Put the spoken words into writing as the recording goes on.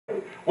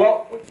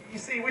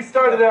see, we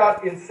started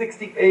out in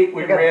 '68.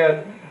 We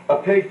ran a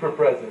pig for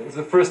president. It was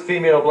the first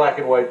female black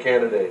and white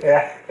candidate.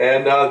 Yeah.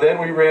 And then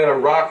we ran a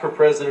rock for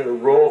president, a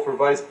roll for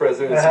vice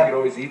president, so you could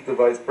always eat the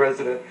vice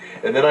president.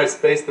 And then I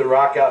spaced the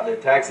rock out in a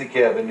taxi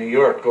cab in New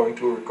York going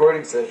to a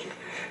recording session.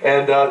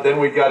 And then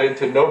we got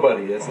into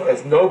nobody,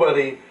 as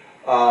nobody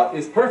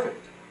is perfect.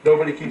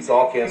 Nobody keeps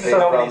all campaign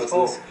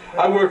promises.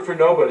 I work for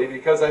nobody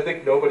because I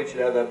think nobody should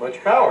have that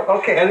much power.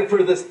 Okay. And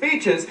for the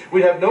speeches,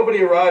 we'd have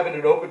nobody arrive in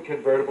an open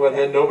convertible, and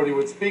then nobody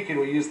would speak, and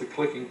we use the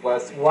clicking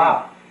plastic.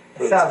 Wow.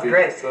 That sounds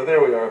great. So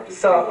there we are.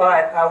 So, all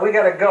right, we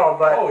got to go,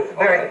 but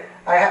Barry,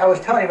 I was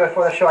telling you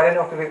before the show, I didn't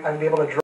know if I'd be able to draw.